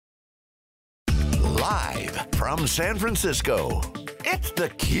Live from San Francisco, it's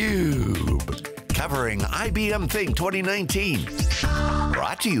theCUBE. Covering IBM Think 2019.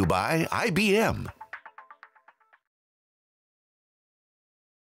 Brought to you by IBM.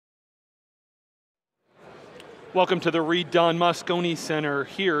 Welcome to the redone Moscone Center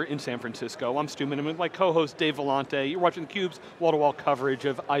here in San Francisco. I'm Stu Miniman with my co-host Dave Vellante. You're watching theCUBE's wall-to-wall coverage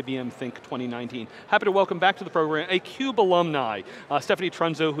of IBM Think 2019. Happy to welcome back to the program a CUBE alumni, Stephanie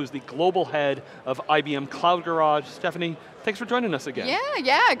Trunzo, who's the global head of IBM Cloud Garage. Stephanie, thanks for joining us again.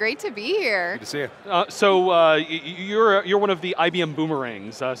 Yeah, great to be here. Good to see you. You're one of the IBM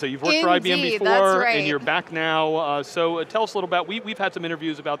boomerangs. So you've worked for IBM before, that's right. and you're back now. So tell us a little about, we've had some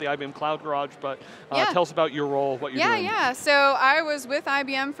interviews about the IBM Cloud Garage, but tell us about your role, what you're doing. Yeah, so I was with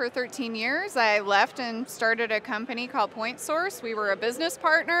IBM for 13 years. I left and started a company called PointSource. We were a business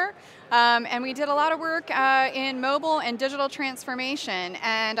partner. And we did a lot of work in mobile and digital transformation.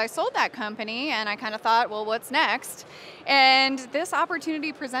 And I sold that company and I kind of thought, well, what's next? And this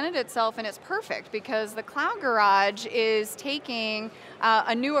opportunity presented itself, and it's perfect because the Cloud Garage is taking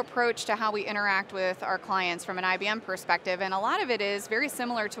a new approach to how we interact with our clients from an IBM perspective. And a lot of it is very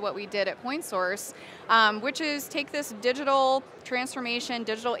similar to what we did at PointSource, which is take this digital transformation,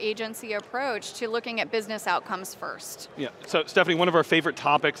 digital agency approach to looking at business outcomes first. Yeah, so Stephanie, one of our favorite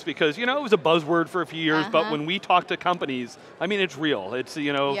topics, because it was a buzzword for a few years, but when we talk to companies, I mean, it's real. It's,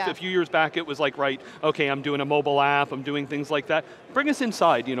 a few years back it was like, right, okay, I'm doing a mobile app, I'm doing things like that. Bring us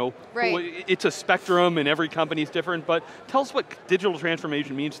inside, Right. It's a spectrum and every company's different, but tell us what digital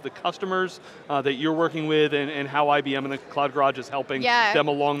transformation means to the customers that you're working with and how IBM and the Cloud Garage is helping them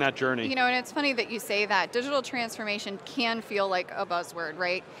along that journey. And it's funny that you say that. Digital transformation can feel like a buzzword,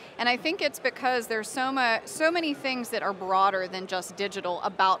 right? And I think it's because there's so many things that are broader than just digital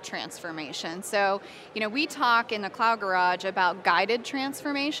about transformation. So, we talk in the Cloud Garage about guided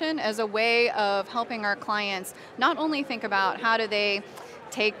transformation as a way of helping our clients not only think about how do they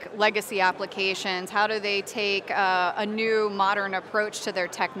take legacy applications, how do they take a new modern approach to their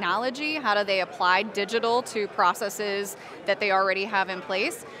technology, how do they apply digital to processes that they already have in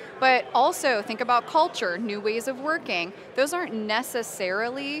place, but also think about culture, new ways of working. Those aren't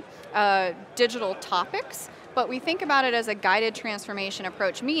necessarily digital topics, but we think about it as a guided transformation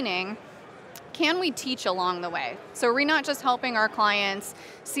approach, meaning, can we teach along the way? So we're not just helping our clients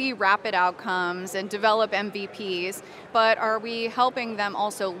see rapid outcomes and develop MVPs, but are we helping them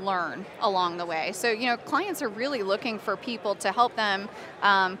also learn along the way? So clients are really looking for people to help them,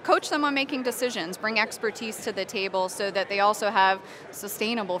 coach them on making decisions, bring expertise to the table so that they also have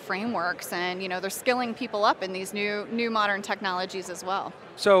sustainable frameworks and they're skilling people up in these new modern technologies as well.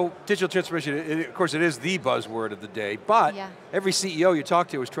 So digital transformation, of course it is the buzzword of the day, but every CEO you talk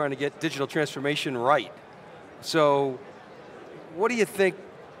to is trying to get digital transformation right. So what do you think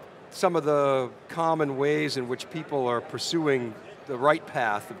some of the common ways in which people are pursuing the right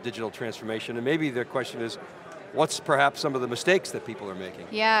path of digital transformation? And maybe the question is, what's perhaps some of the mistakes that people are making?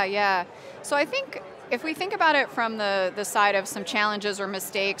 Yeah. So I think if we think about it from the side of some challenges or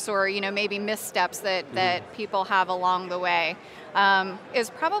mistakes or maybe missteps that people have along the way, is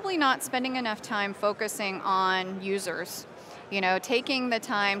probably not spending enough time focusing on users. Taking the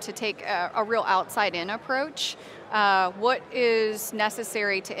time to take a real outside-in approach. What is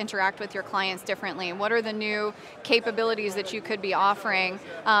necessary to interact with your clients differently? What are the new capabilities that you could be offering?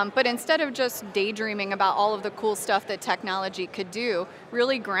 But instead of just daydreaming about all of the cool stuff that technology could do,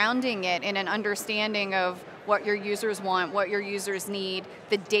 really grounding it in an understanding of what your users want, what your users need,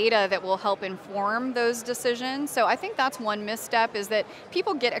 the data that will help inform those decisions. So I think that's one misstep, is that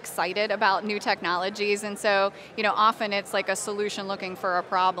people get excited about new technologies, and so often it's like a solution looking for a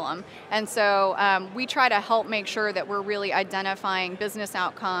problem. And so we try to help make sure that we're really identifying business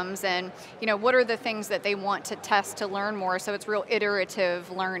outcomes and what are the things that they want to test to learn more, so it's real iterative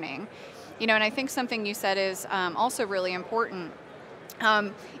learning. And I think something you said is also really important.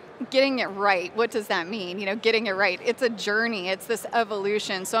 Getting it right, what does that mean? Getting it right, it's a journey, it's this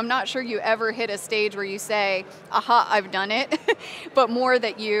evolution. So I'm not sure you ever hit a stage where you say, aha, I've done it, but more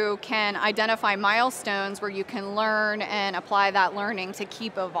that you can identify milestones where you can learn and apply that learning to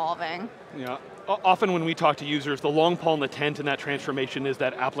keep evolving. Yeah. Often when we talk to users, the long pole in the tent in that transformation is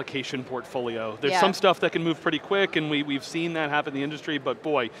that application portfolio. There's some stuff that can move pretty quick, and we've seen that happen in the industry, but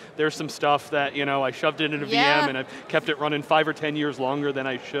boy, there's some stuff that, I shoved it in a VM and I've kept it running 5 or 10 years longer than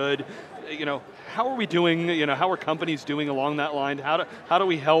I should. How are we doing, how are companies doing along that line? How do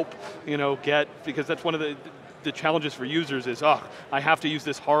we help, because that's one of the challenges for users is, I have to use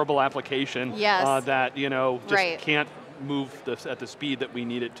this horrible application that, just can't move this at the speed that we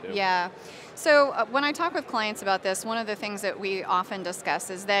need it to. Yeah, so when I talk with clients about this, one of the things that we often discuss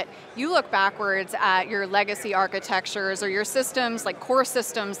is that you look backwards at your legacy architectures or your systems, like core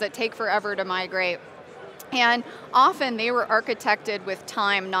systems that take forever to migrate. And often they were architected with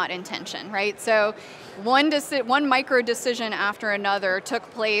time, not intention, right? So one micro decision after another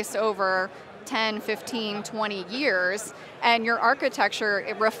took place over 10, 15, 20 years, and your architecture,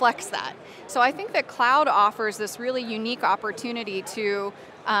 it reflects that. So I think that cloud offers this really unique opportunity to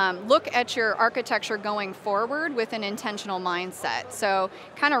look at your architecture going forward with an intentional mindset. So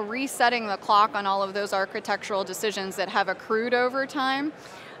kind of resetting the clock on all of those architectural decisions that have accrued over time.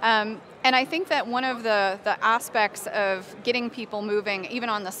 And I think that one of the aspects of getting people moving, even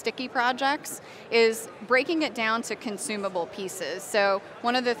on the sticky projects, is breaking it down to consumable pieces. So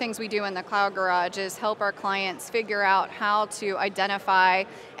one of the things we do in the Cloud Garage is help our clients figure out how to identify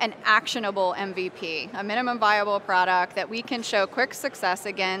an actionable MVP, a minimum viable product that we can show quick success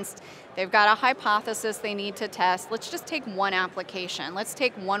against. They've got a hypothesis they need to test. Let's just take one application. Let's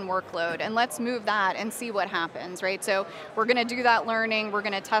take one workload and let's move that and see what happens, right? So we're going to do that learning, we're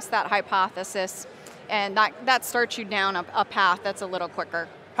going to test that hypothesis, and that starts you down a path that's a little quicker.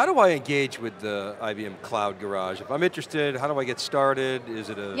 How do I engage with the IBM Cloud Garage? If I'm interested, how do I get started? Is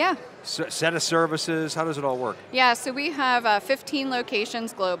it a set of services? How does it all work? Yeah, so we have 15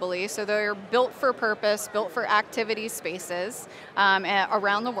 locations globally, so they're built for purpose, built for activity spaces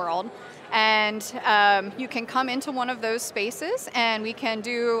around the world. And you can come into one of those spaces and we can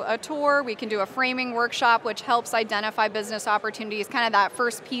do a tour, we can do a framing workshop which helps identify business opportunities, kind of that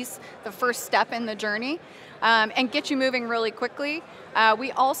first piece, the first step in the journey, and get you moving really quickly.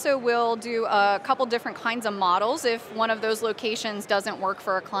 We also will do a couple different kinds of models if one of those locations doesn't work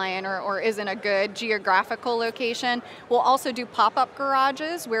for a client or isn't a good geographical location. We'll also do pop-up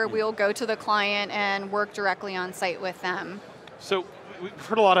garages where we'll go to the client and work directly on site with them. So we've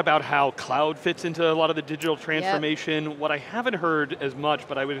heard a lot about how cloud fits into a lot of the digital transformation. Yep. What I haven't heard as much,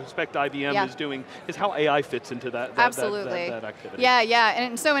 but I would expect IBM is doing, is how AI fits into that activity. Yeah,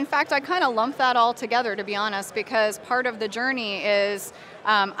 and so in fact I kind of lump that all together, to be honest, because part of the journey is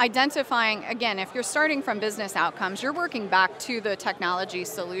identifying, again, if you're starting from business outcomes, you're working back to the technology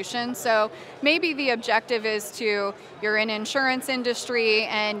solution. So maybe the objective is you're in insurance industry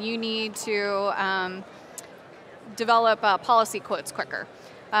and you need to develop policy quotes quicker.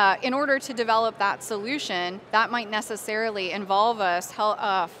 In order to develop that solution, that might necessarily involve us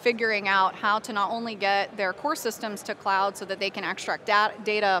figuring out how to not only get their core systems to cloud so that they can extract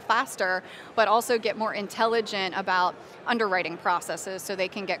data faster, but also get more intelligent about underwriting processes so they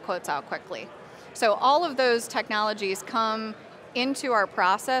can get quotes out quickly. So all of those technologies come into our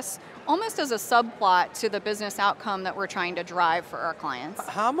process almost as a subplot to the business outcome that we're trying to drive for our clients.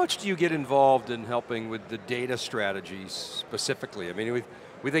 How much do you get involved in helping with the data strategies specifically? I mean,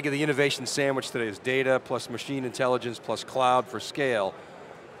 we think of the innovation sandwich today as data plus machine intelligence plus cloud for scale.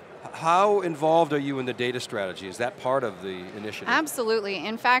 How involved are you in the data strategy? Is that part of the initiative? Absolutely.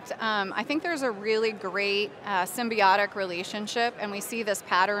 In fact, I think there's a really great symbiotic relationship, and we see this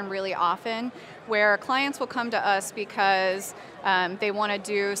pattern really often, where clients will come to us because they want to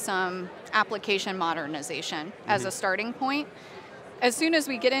do some application modernization as a starting point. As soon as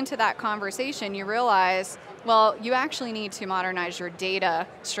we get into that conversation, you realize, well, you actually need to modernize your data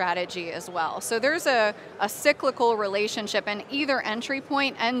strategy as well. So there's a cyclical relationship, and either entry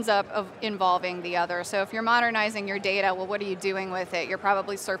point ends up involving the other. So if you're modernizing your data, well, what are you doing with it? You're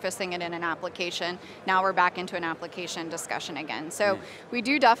probably surfacing it in an application. Now we're back into an application discussion again. So we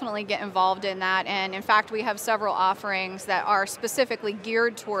do definitely get involved in that, and in fact, we have several offerings that are specifically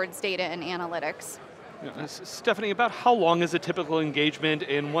geared towards data and analytics. Stephanie, about how long is a typical engagement,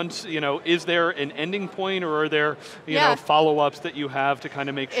 and once, is there an ending point, or are there, follow-ups that you have to kind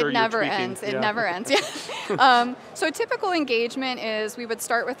of make sure you're tweaking? It never ends. So a typical engagement is we would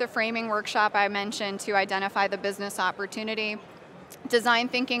start with the framing workshop I mentioned to identify the business opportunity. Design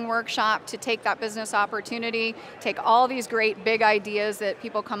thinking workshop to take that business opportunity, take all these great big ideas that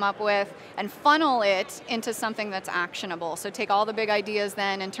people come up with and funnel it into something that's actionable. So take all the big ideas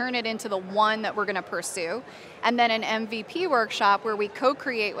then and turn it into the one that we're going to pursue. And then an MVP workshop where we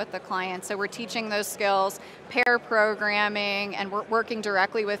co-create with the client. So we're teaching those skills, pair programming, and we're working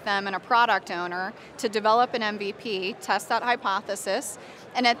directly with them and a product owner to develop an MVP, test that hypothesis.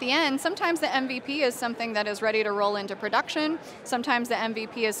 And at the end, sometimes the MVP is something that is ready to roll into production. Sometimes sometimes the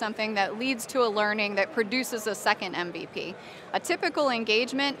MVP is something that leads to a learning that produces a second MVP. A typical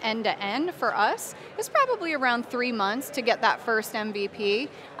engagement end-to-end for us is probably around 3 months to get that first MVP,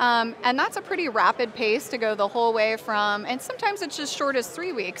 and that's a pretty rapid pace to go the whole way from, and sometimes it's just short as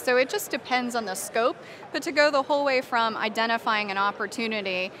 3 weeks, so it just depends on the scope, but to go the whole way from identifying an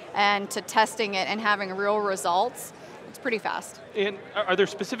opportunity and to testing it and having real results, it's pretty fast. And are there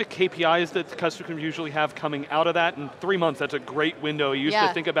specific KPIs that the customer can usually have coming out of that? In 3 months, that's a great window. You used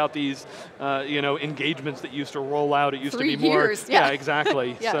to think about these engagements that used to roll out. It used to be more. 3 years, yeah,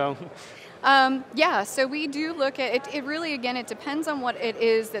 exactly. Yeah. So. Yeah, so we do look at it. It really, again, it depends on what it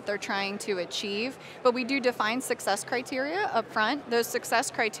is that they're trying to achieve, but we do define success criteria up front. Those success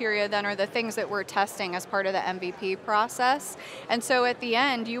criteria then are the things that we're testing as part of the MVP process. And so at the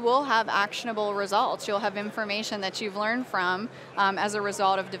end, you will have actionable results. You'll have information that you've learned from as a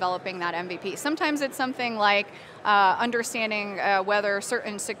result of developing that MVP. Sometimes it's something like understanding whether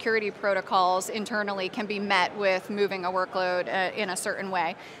certain security protocols internally can be met with moving a workload in a certain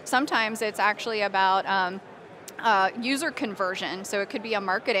way. Sometimes it's actually about user conversion, so it could be a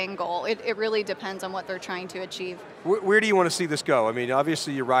marketing goal. It really depends on what they're trying to achieve. Where do you want to see this go? I mean,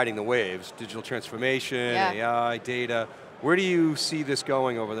 obviously you're riding the waves, digital transformation, AI, data. Where do you see this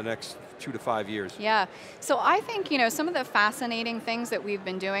going over the next 2 to 5 years? Yeah, so I think some of the fascinating things that we've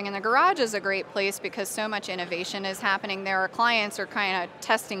been doing, and the garage is a great place because so much innovation is happening there. Our clients are kind of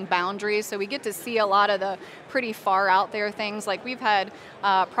testing boundaries, so we get to see a lot of the pretty far out there things. Like we've had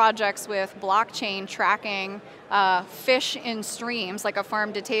projects with blockchain tracking fish in streams, like a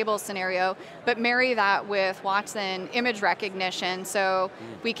farm to table scenario, but marry that with Watson image recognition so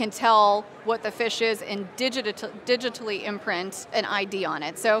we can tell what the fish is and digitally imprint an ID on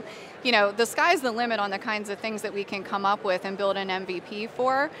it. So, the sky's the limit on the kinds of things that we can come up with and build an MVP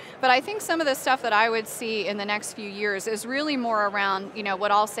for, but I think some of the stuff that I would see in the next few years is really more around,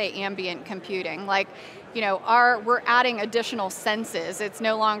 what I'll say ambient computing. Like, we're adding additional senses. It's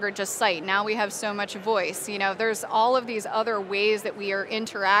no longer just sight. Now we have so much voice. There's all of these other ways that we are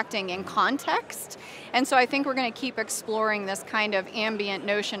interacting in context. And so I think we're going to keep exploring this kind of ambient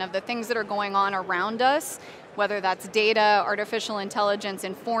notion of the things that are going on around us, whether that's data, artificial intelligence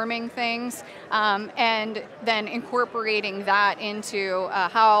informing things, and then incorporating that into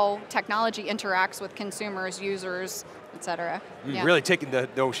how technology interacts with consumers, users, et cetera. Yeah. Really taking the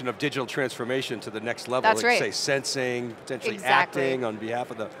notion of digital transformation to the next level. That's right. Say sensing, potentially acting on behalf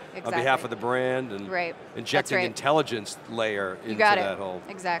of the brand, and injecting intelligence layer into that whole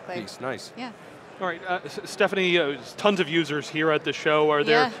piece. Nice. Yeah. All right, Stephanie, tons of users here at the show. Are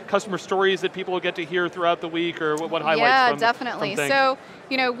there customer stories that people get to hear throughout the week, or what highlights from definitely. Think? So,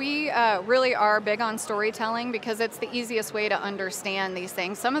 we really are big on storytelling because it's the easiest way to understand these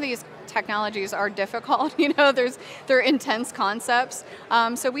things. Some of these technologies are difficult, they're intense concepts.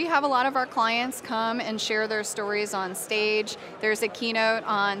 So we have a lot of our clients come and share their stories on stage. There's a keynote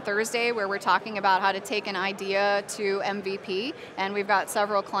on Thursday where we're talking about how to take an idea to MVP, and we've got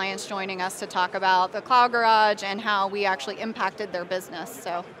several clients joining us to talk about the Cloud Garage and how we actually impacted their business,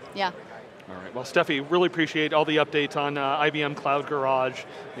 so yeah. All right, well, Steffi, really appreciate all the updates on IBM Cloud Garage,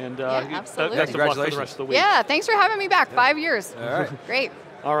 and best of luck for the rest of the week. Yeah, thanks for having me back, 5 years. All right. Great.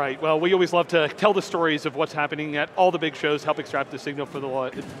 All right, well, we always love to tell the stories of what's happening at all the big shows, help extract the signal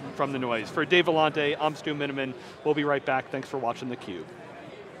from the noise. For Dave Vellante, I'm Stu Miniman. We'll be right back. Thanks for watching theCUBE.